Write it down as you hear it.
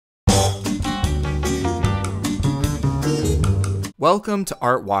Welcome to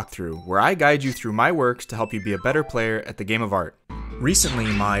Art Walkthrough, where I guide you through my works to help you be a better player at the game of art. Recently,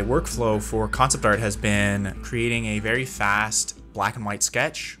 my workflow for concept art has been creating a very fast black and white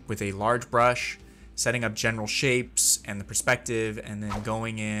sketch with a large brush, setting up general shapes and the perspective, and then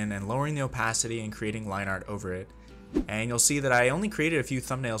going in and lowering the opacity and creating line art over it. And you'll see that I only created a few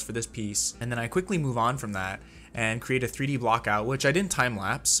thumbnails for this piece, and then I quickly move on from that and create a 3D block out, which I didn't time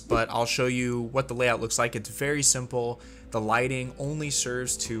lapse, but I'll show you what the layout looks like. It's very simple. The lighting only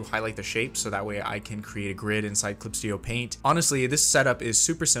serves to highlight the shape, so that way I can create a grid inside Clip Studio Paint. Honestly, this setup is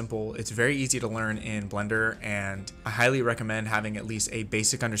super simple. It's very easy to learn in Blender, and I highly recommend having at least a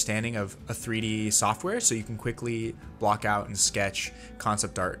basic understanding of a 3D software so you can quickly block out and sketch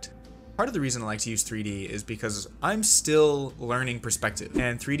concept art. Part of the reason I like to use 3D is because I'm still learning perspective,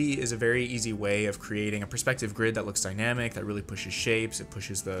 and 3D is a very easy way of creating a perspective grid that looks dynamic, that really pushes shapes, it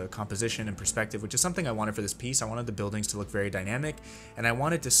pushes the composition and perspective, which is something I wanted for this piece. I wanted the buildings to look very dynamic, and I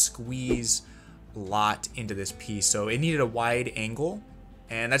wanted to squeeze a lot into this piece, so it needed a wide angle,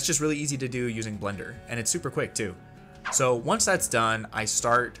 and that's just really easy to do using Blender, and it's super quick too. So once that's done, I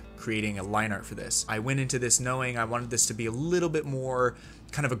start creating a line art for this. I went into this knowing I wanted this to be a little bit more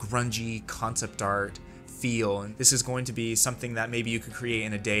kind of a grungy concept art feel, and this is going to be something that maybe you could create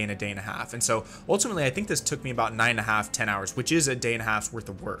in a day and a half. And so ultimately I think this took me about 9.5, 10 hours, which is a day and a half's worth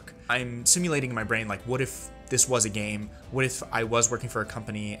of work. I'm simulating in my brain, like, what if this was a game? What if I was working for a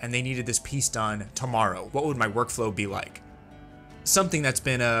company and they needed this piece done tomorrow? What would my workflow be like? Something that's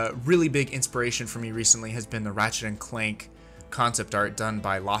been a really big inspiration for me recently has been the Ratchet & Clank concept art done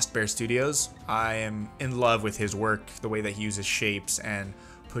by Lost Bear Studios. I am in love with his work, the way that he uses shapes and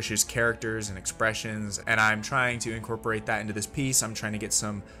pushes characters and expressions, and I'm trying to incorporate that into this piece. I'm trying to get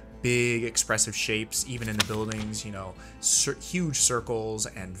some big expressive shapes even in the buildings, you know, huge circles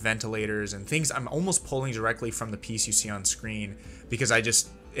and ventilators and things I'm almost pulling directly from the piece you see on screen, because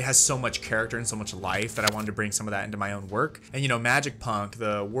it has so much character and so much life that I wanted to bring some of that into my own work. And you know, Magic Punk,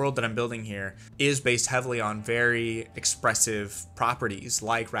 the world that I'm building here, is based heavily on very expressive properties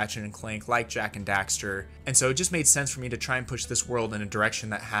like Ratchet & Clank, like Jak and Daxter. And so it just made sense for me to try and push this world in a direction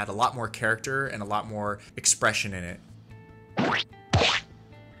that had a lot more character and a lot more expression in it.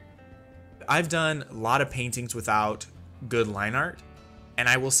 I've done a lot of paintings without good line art, and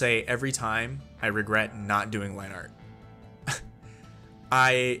I will say every time I regret not doing line art.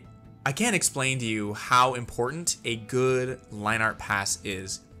 I can't explain to you how important a good line art pass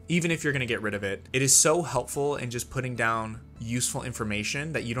is, even if you're going to get rid of it. It is so helpful in just putting down useful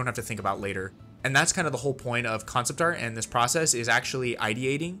information that you don't have to think about later. And that's kind of the whole point of concept art, and this process is actually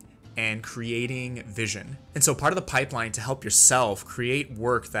ideating and creating vision. And so part of the pipeline to help yourself create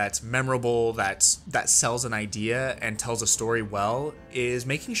work that's memorable, that sells an idea and tells a story well, is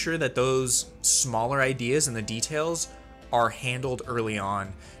making sure that those smaller ideas and the details are handled early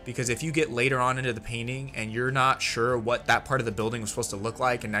on. Because if you get later on into the painting and you're not sure what that part of the building was supposed to look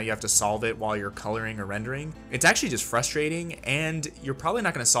like, and now you have to solve it while you're coloring or rendering, it's actually just frustrating, and you're probably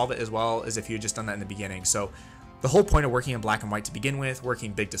not going to solve it as well as if you had just done that in the beginning. So the whole point of working in black and white to begin with,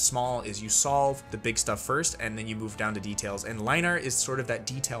 working big to small, is you solve the big stuff first and then you move down to details. And line art is sort of that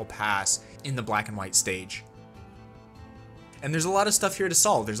detail pass in the black and white stage. And there's a lot of stuff here to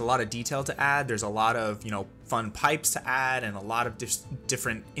solve. There's a lot of detail to add. There's a lot of, you know, fun pipes to add, and a lot of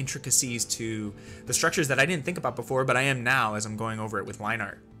different intricacies to the structures that I didn't think about before, but I am now as I'm going over it with line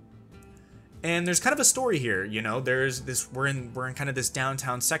art. And there's kind of a story here, you know, there's this, we're in kind of this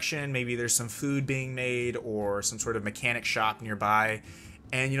downtown section. Maybe there's some food being made or some sort of mechanic shop nearby.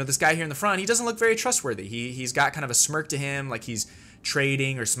 And, you know, this guy here in the front, he doesn't look very trustworthy. He's got kind of a smirk to him, like he's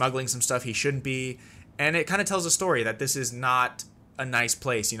trading or smuggling some stuff he shouldn't be. And it kind of tells a story that this is not a nice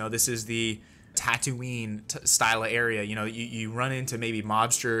place. You know, this is the Tatooine style of area. You know, you run into maybe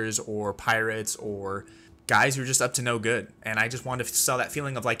mobsters or pirates or guys who are just up to no good. And I just wanted to sell that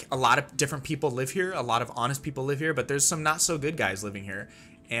feeling of, like, a lot of different people live here, a lot of honest people live here, but there's some not so good guys living here.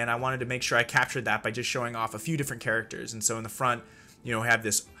 And I wanted to make sure I captured that by just showing off a few different characters. And so in the front, you know, we have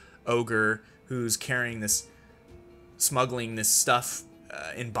this ogre who's carrying this, smuggling this stuff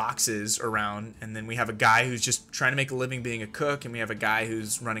in boxes around, and then we have a guy who's just trying to make a living being a cook, and we have a guy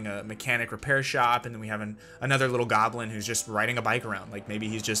who's running a mechanic repair shop, and then we have another little goblin who's just riding a bike around. Like, maybe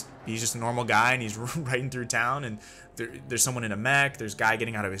he's just a normal guy and he's riding through town, and there's someone in a mech, there's a guy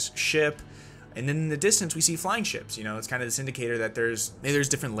getting out of his ship, and then in the distance we see flying ships. You know, it's kind of this indicator that there's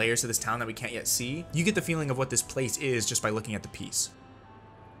different layers to this town that we can't yet see. You get the feeling of what this place is just by looking at the piece.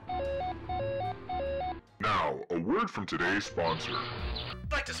 Now, a word from today's sponsor. If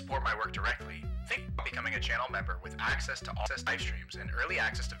you'd like to support my work directly, Think about becoming a channel member with access to all live streams and early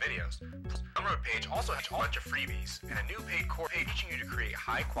access to videos. Plus, the Gumroad page also has a bunch of freebies and a new paid core page teaching you to create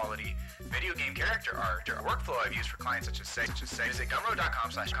high-quality video game character art. A workflow I've used for clients such as say. Visit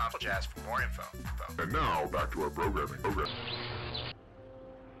gumroad.com/TRACKLIST for more info. And now, back to our programming.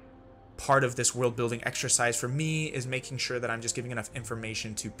 Part of this world building exercise for me is making sure that I'm just giving enough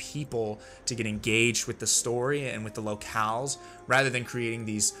information to people to get engaged with the story and with the locales rather than creating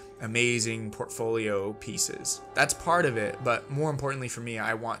these amazing portfolio pieces. That's part of it, but more importantly for me,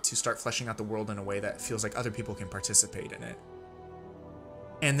 I want to start fleshing out the world in a way that feels like other people can participate in it.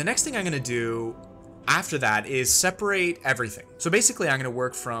 And the next thing I'm going to do after that is separate everything. So basically I'm going to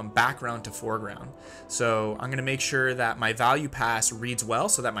work from background to foreground. So I'm going to make sure that my value pass reads well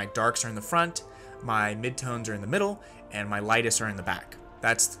so that my darks are in the front, my midtones are in the middle, and my lightest are in the back.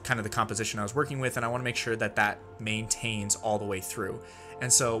 That's kind of the composition I was working with, and I want to make sure that that maintains all the way through.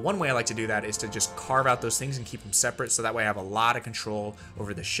 And so one way I like to do that is to just carve out those things and keep them separate, so that way I have a lot of control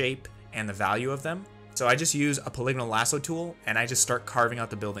over the shape and the value of them. So I just use a polygonal lasso tool and I just start carving out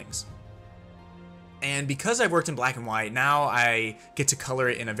the buildings. And because I've worked in black and white, now I get to color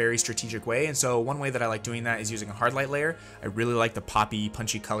it in a very strategic way. And so one way that I like doing that is using a hard light layer. I really like the poppy,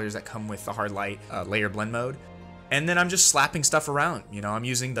 punchy colors that come with the hard light layer blend mode. And then I'm just slapping stuff around. You know, I'm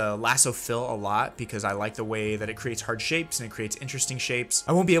using the lasso fill a lot because I like the way that it creates hard shapes and it creates interesting shapes.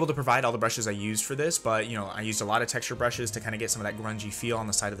 I won't be able to provide all the brushes I used for this, but you know, I used a lot of texture brushes to kind of get some of that grungy feel on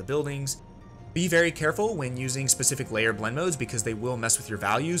the side of the buildings. Be very careful when using specific layer blend modes because they will mess with your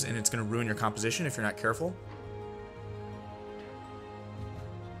values and it's going to ruin your composition if you're not careful.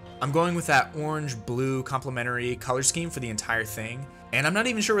 I'm going with that orange-blue complementary color scheme for the entire thing. And I'm not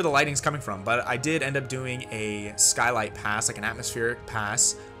even sure where the lighting's coming from, but I did end up doing a skylight pass, like an atmospheric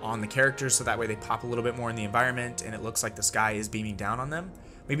pass on the characters so that way they pop a little bit more in the environment and it looks like the sky is beaming down on them.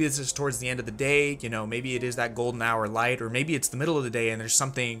 Maybe this is towards the end of the day, you know, maybe it is that golden hour light, or maybe it's the middle of the day and there's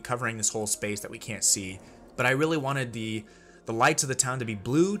something covering this whole space that we can't see. But I really wanted the lights of the town to be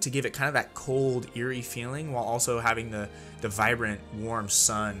blue to give it kind of that cold, eerie feeling while also having the vibrant, warm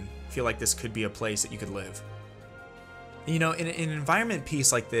sun feel like this could be a place that you could live. You know, in an environment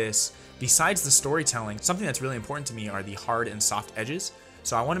piece like this, besides the storytelling, something that's really important to me are the hard and soft edges.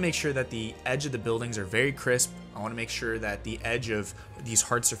 So I want to make sure that the edge of the buildings are very crisp. I want to make sure that the edge of these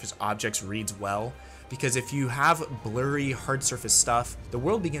hard surface objects reads well, because if you have blurry hard surface stuff, the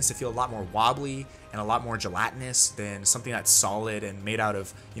world begins to feel a lot more wobbly and a lot more gelatinous than something that's solid and made out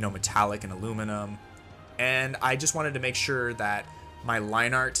of, you know, metallic and aluminum. And I just wanted to make sure that my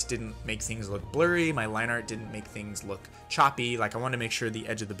line art didn't make things look blurry, my line art didn't make things look choppy. Like I wanted to make sure the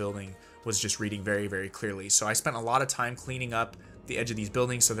edge of the building was just reading very, very clearly. So I spent a lot of time cleaning up the edge of these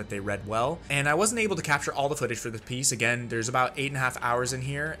buildings so that they read well. And I wasn't able to capture all the footage for this piece. Again, there's about 8.5 hours in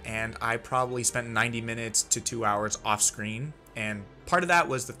here, and I probably spent 90 minutes to 2 hours off screen. And part of that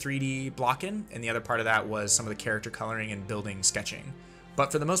was the 3D blocking, and the other part of that was some of the character coloring and building sketching.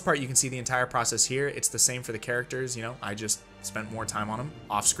 But for the most part, you can see the entire process here. It's the same for the characters, you know, I just spent more time on them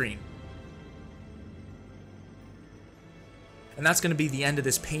off screen. And that's going to be the end of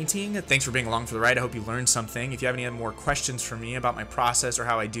this painting. Thanks for being along for the ride. I hope you learned something. If you have any more questions for me about my process or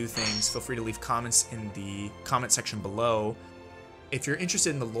how I do things, feel free to leave comments in the comment section below. If you're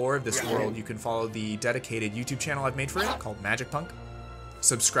interested in the lore of this world, you can follow the dedicated YouTube channel I've made for it called Magic Punk.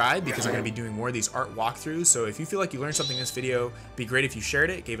 Subscribe because I'm going to be doing more of these art walkthroughs. So if you feel like you learned something in this video, it'd be great if you shared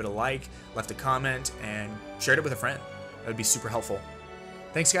it, gave it a like, left a comment, and shared it with a friend. That would be super helpful.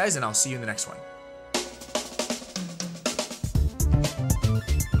 Thanks guys, and I'll see you in the next one.